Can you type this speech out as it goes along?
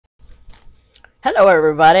Hello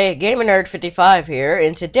everybody, Gamer Nerd 55 here,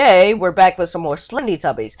 and today we're back with some more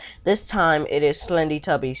Slendytubbies. This time it is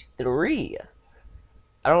Slendytubbies 3.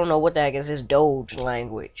 I don't know what the heck is this Doge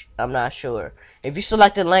language. I'm not sure. If you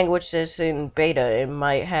selected language that's in beta, it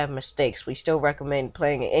might have mistakes. We still recommend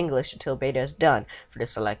playing in English until beta is done for the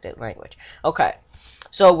selected language. Okay,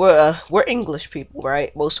 so we're English people,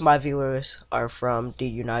 right? Most of my viewers are from the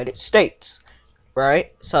United States,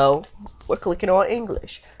 right? So we're clicking on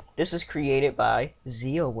English. This is created by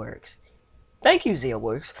ZeoWorks. Thank you,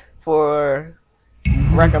 ZeoWorks, for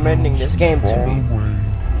recommending this game to me.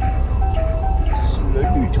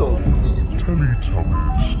 Slendytubbies.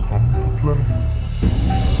 Teletubbies, come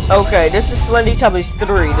play. Okay, this is Slendytubbies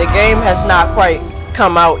 3. The game has not quite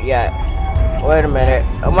come out yet. Wait a minute.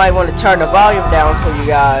 I might want to turn the volume down for you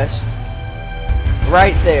guys.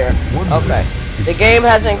 Right there. Okay. The game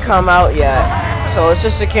hasn't come out yet, so it's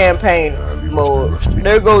just a campaign mode.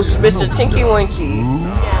 There goes Mr. Tinky Winky.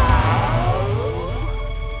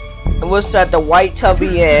 And what's that? The white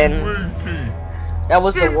tubby and that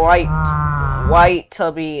was the white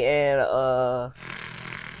tubby and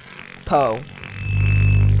Poe.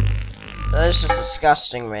 That's just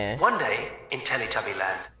disgusting, man. One day in Teletubby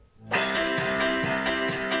Land.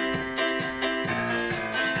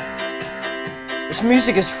 This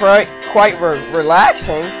music is quite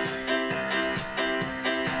relaxing.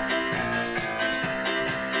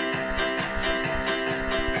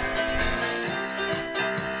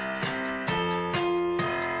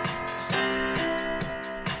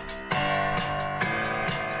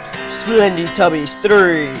 Slendytubbies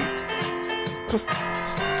 3.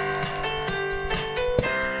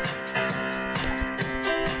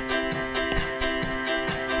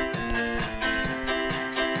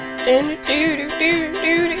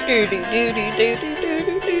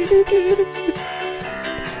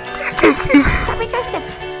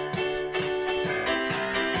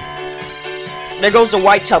 There goes the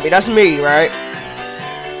white tubby. That's me, right?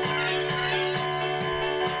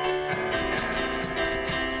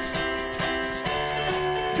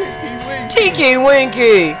 Tinky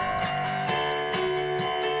Winky.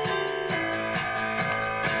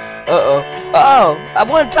 Uh-oh, I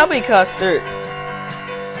want tubby custard.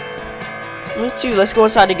 Me too. Let's go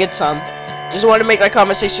inside to get some. Just want to make that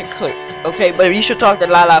conversation clear. Okay, but you should talk to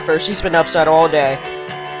Lala first. She's been upset all day.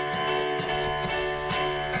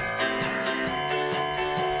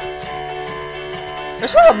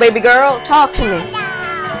 What's up, baby girl? Talk to me.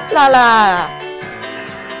 Lala.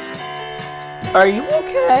 Are you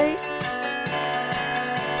okay?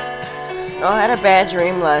 Oh, I had a bad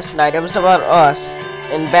dream last night. It was about us,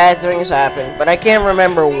 and bad things happened, but I can't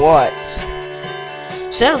remember what.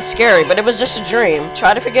 Sounds scary, but it was just a dream.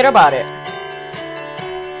 Try to forget about it.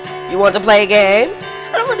 You want to play a game?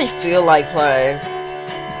 I don't really feel like playing.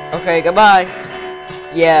 Okay, goodbye.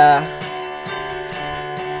 Yeah.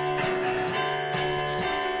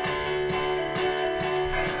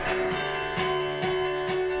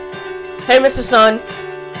 Hey, Mr. Sun.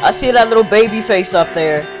 I see that little baby face up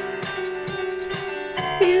there.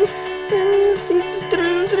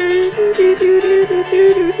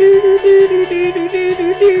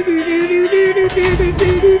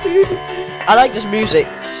 I like this music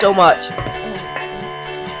so much.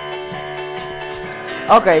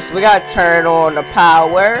 Okay, so we gotta turn on the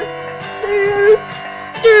power.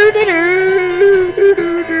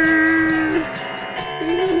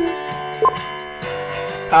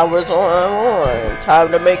 Power's on.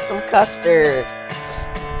 Time to make some custard.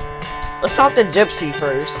 Let's talk to Gypsy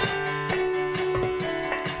first.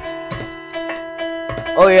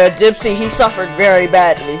 Oh yeah, Gypsy, he suffered very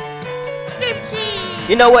badly. Gypsy!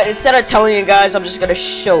 You know what, instead of telling you guys, I'm just gonna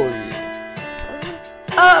show you.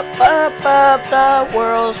 Up, up, up, the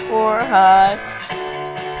world's for high.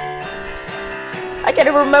 I can't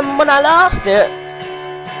even remember when I lost it.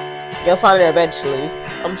 You'll find it eventually,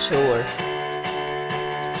 I'm sure.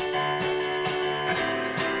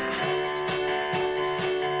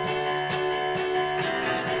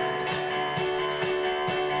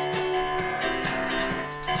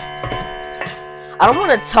 I don't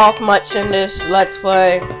want to talk much in this Let's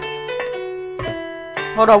Play.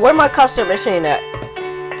 Hold on, where's my custard machine at?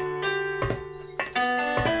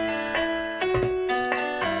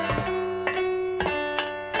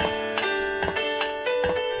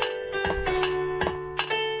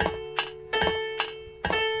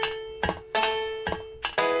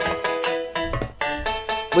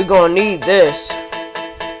 We're gonna need this.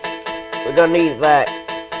 We're gonna need that.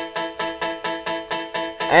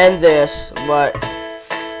 And this, but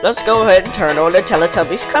let's go ahead and turn on the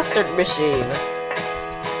Teletubbies custard machine.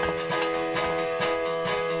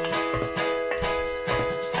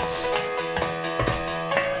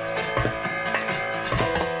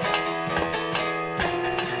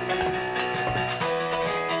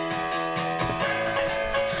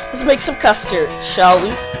 Let's make some custard, shall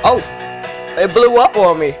we? Oh, it blew up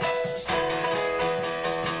on me.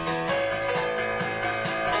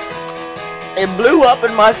 It blew up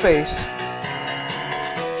in my face.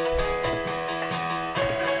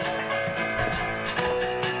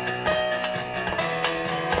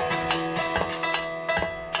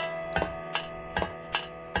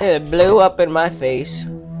 It blew up in my face.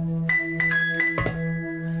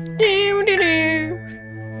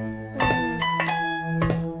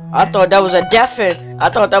 I thought that was a I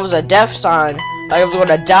thought that was a death sign. Like I was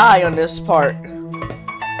gonna die on this part.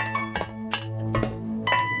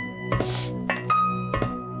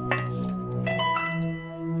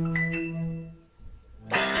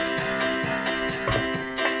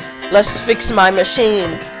 Let's fix my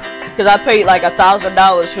machine, cause I paid like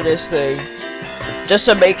 $1,000 for this thing, just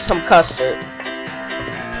to make some custard.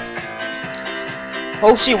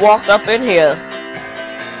 Oh, she walked up in here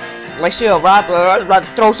like she a robber. I was about to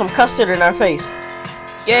throw some custard in her face.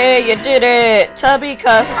 Yeah, you did it, Tubby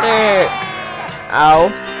custard. Ow.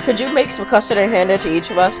 Could you make some custard and hand it to each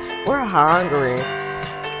of us? We're hungry.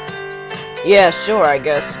 Yeah, sure, I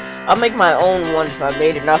guess. I'll make my own once I've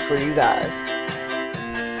made enough for you guys.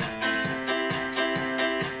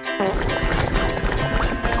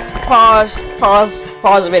 Pause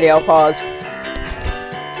the video, pause.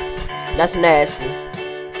 That's nasty.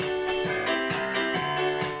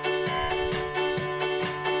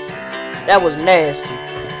 That was nasty.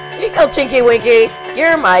 Here you go, Tinky Winky.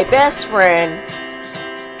 You're my best friend.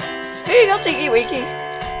 Here you go, Tinky Winky.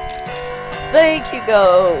 Thank you,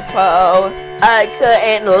 go, Paul. I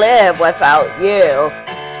couldn't live without you.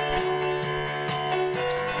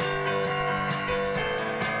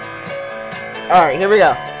 Alright, here we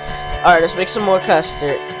go. Alright, let's make some more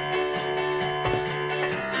custard.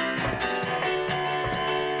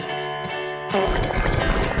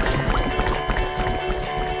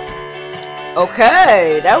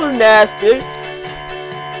 Okay, that was nasty.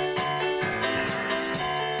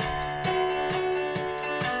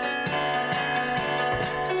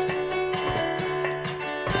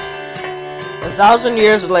 A 1,000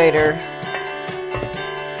 years later.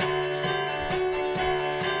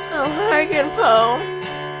 Oh, hi again, Poe.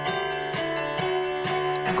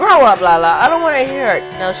 Grow up, Lala. I don't want to hear it.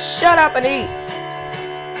 Now shut up and eat.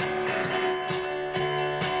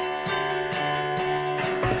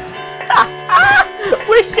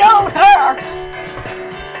 We showed her.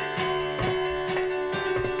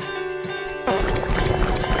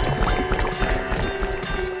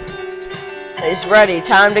 It's ready.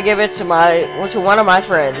 Time to give it to one of my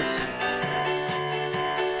friends.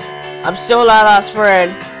 I'm still Lala's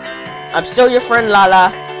friend. I'm still your friend,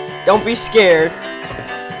 Lala. Don't be scared.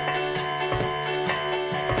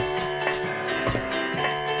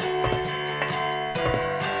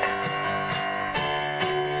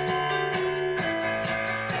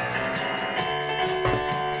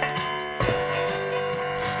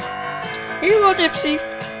 Here you go, Dipsy.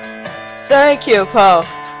 Thank you, Poe.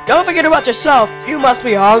 Don't forget about yourself. You must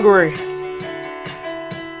be hungry.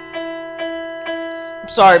 I'm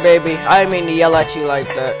sorry, baby. I didn't mean to yell at you like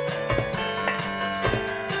that.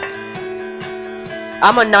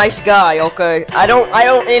 I'm a nice guy, okay? I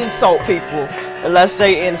don't insult people unless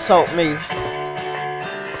they insult me.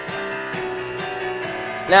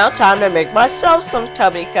 Now time to make myself some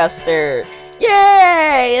tubby custard.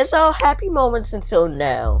 Yay! It's all happy moments until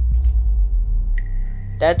now.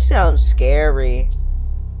 That sounds scary.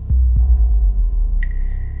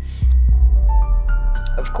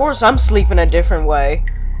 Of course I'm sleeping a different way.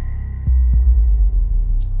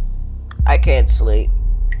 I can't sleep.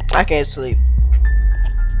 I can't sleep.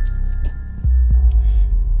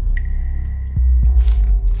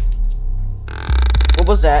 What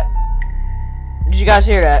was that? Did you guys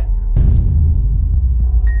hear that?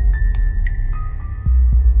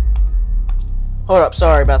 Hold up,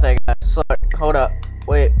 sorry about that, guys. Sorry, hold up.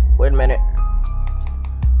 Wait a minute.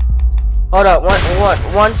 Hold up,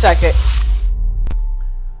 one second.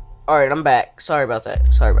 Alright, I'm back. Sorry about that.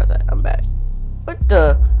 I'm back. What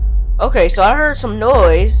the? Okay, so I heard some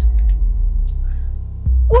noise.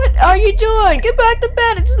 What are you doing? Get back to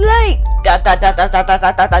bed, it's late.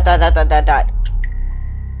 Dot.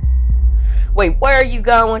 Wait, where are you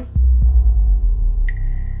going?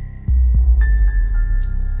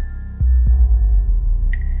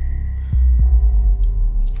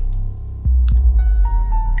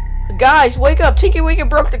 Guys, wake up! Tinky Winky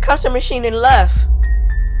broke the custom machine and left.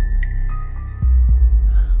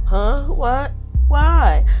 Huh? What?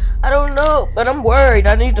 Why? I don't know, but I'm worried.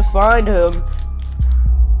 I need to find him.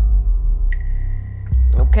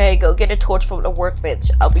 Okay, go get a torch from the workbench.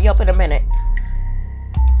 I'll be up in a minute.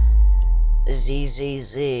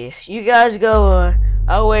 Z. You guys go,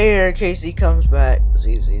 I'll wait here in case he comes back.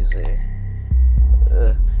 Z.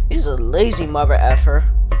 He's a lazy mother effer.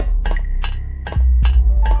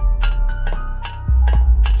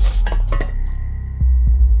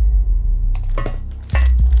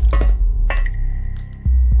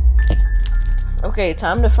 Okay,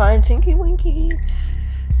 time to find Tinky Winky.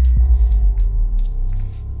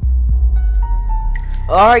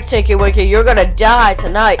 Alright, Tinky Winky, you're gonna die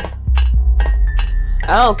tonight.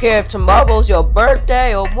 I don't care if tomorrow's your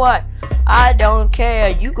birthday or what. I don't care.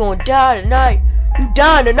 You gonna die tonight. You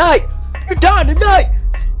dying tonight. You dying tonight.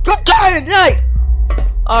 You dying tonight.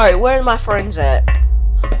 Alright, where are my friends at?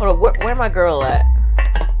 Hold on, where my girl at?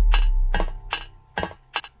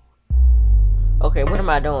 Okay, what am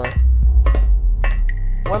I doing?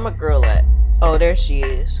 Where my girl at? Oh, there she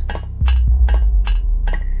is.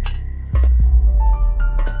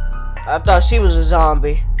 I thought she was a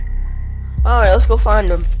zombie. Alright, let's go find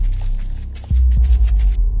them.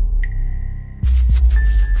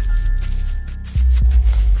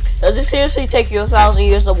 Does it seriously take you 1,000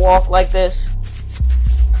 years to walk like this?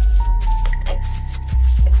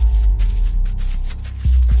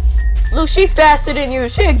 Look, she faster than you.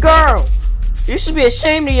 She a girl. You should be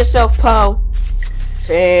ashamed of yourself, Poe.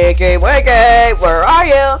 Tinky Winky, where are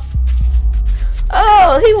you?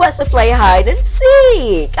 Oh, he wants to play hide and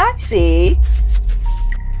seek. I see.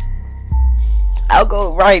 I'll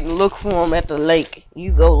go right and look for him at the lake.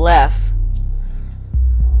 You go left.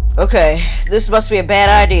 Okay, this must be a bad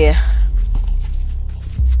idea.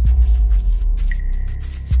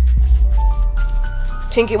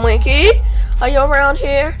 Tinky Winky, are you around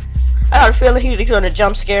here? I got a feeling he's gonna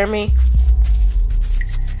jump scare me.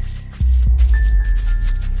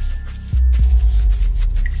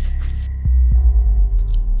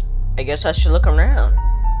 I guess I should look around.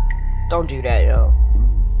 Don't do that, yo.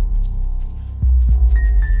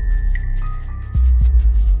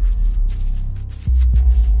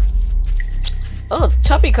 Oh,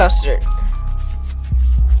 Tubby Custard.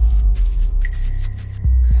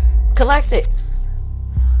 Collect it.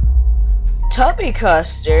 Tubby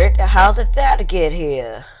Custard? How did that get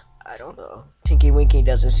here? I don't know. Tinky Winky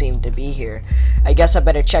doesn't seem to be here. I guess I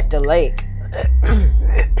better check the lake.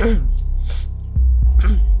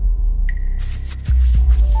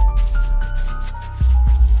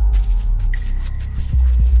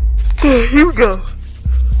 Here we go.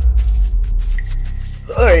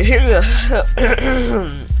 Alright, here we go.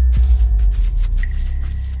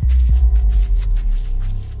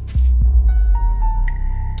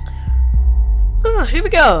 Oh, here we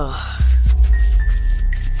go.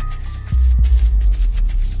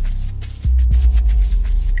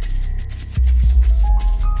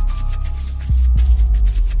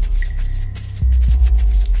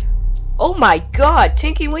 Oh my god,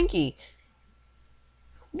 Tinky Winky.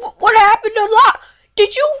 What happened to Locke?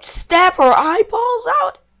 Did you stab her eyeballs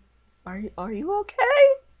out? Are you okay?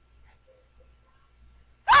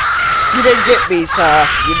 You didn't get me, sir.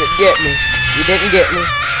 You didn't get me. You didn't get me.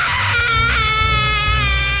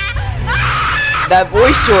 That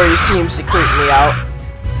voice story seems to creep me out.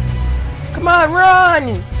 Come on,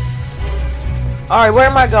 run! Alright, where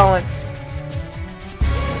am I going?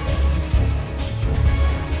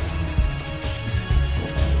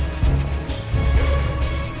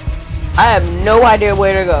 I have no idea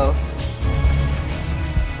where to go.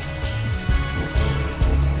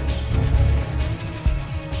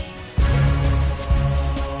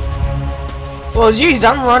 Well, geez,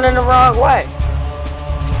 I'm running the wrong way.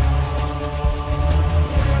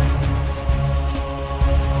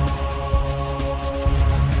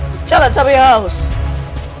 Teletubby house.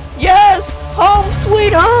 Yes, home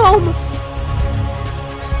sweet home.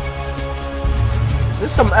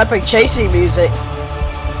 This is some epic chasing music.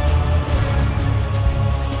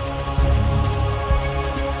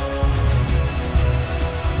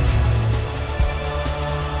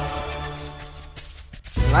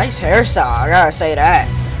 Nice hairstyle, I gotta say that.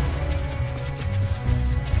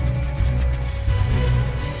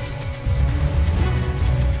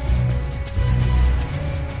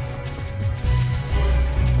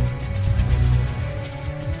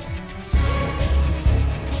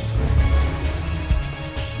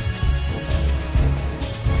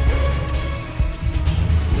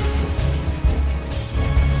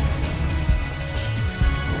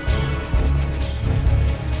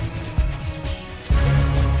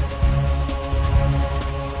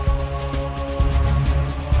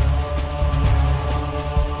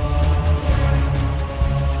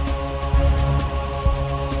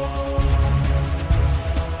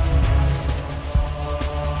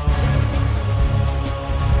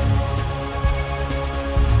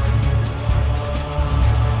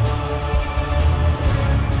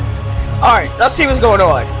 Alright, let's see what's going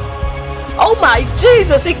on. Oh my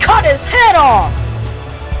Jesus, he cut his head off!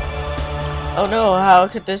 Oh no, how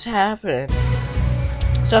could this happen?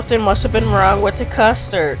 Something must have been wrong with the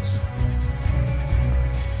custards.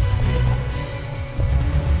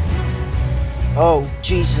 Oh,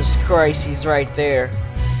 Jesus Christ, he's right there.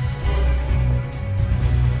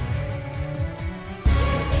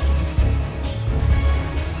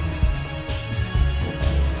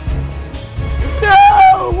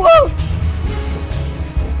 Go! Whoa!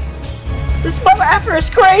 This mother effer is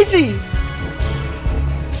crazy!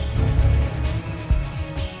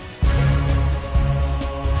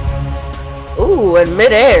 Ooh, in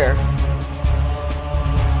midair.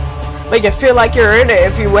 Make you feel like you're in it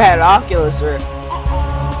if you had an Oculus or...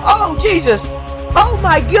 Oh, Jesus! Oh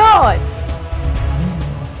my God!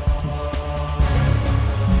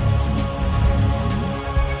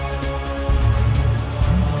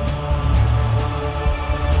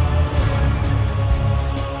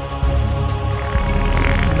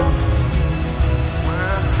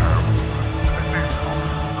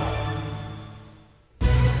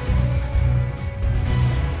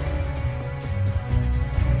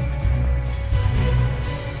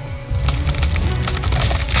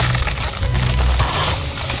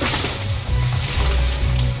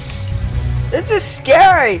 This is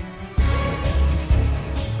scary!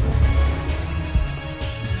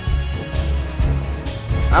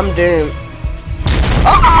 I'm doomed.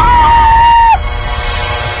 Ah!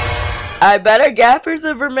 I better gather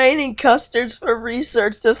the remaining custards for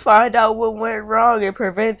research to find out what went wrong and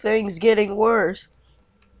prevent things getting worse.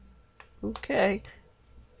 Okay.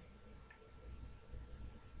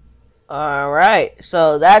 Alright,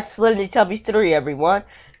 so that's Slendytubbies 3, everyone.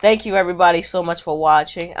 Thank you everybody so much for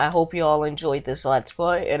watching. I hope you all enjoyed this Let's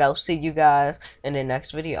Play, and I'll see you guys in the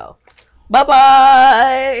next video.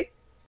 Bye-bye!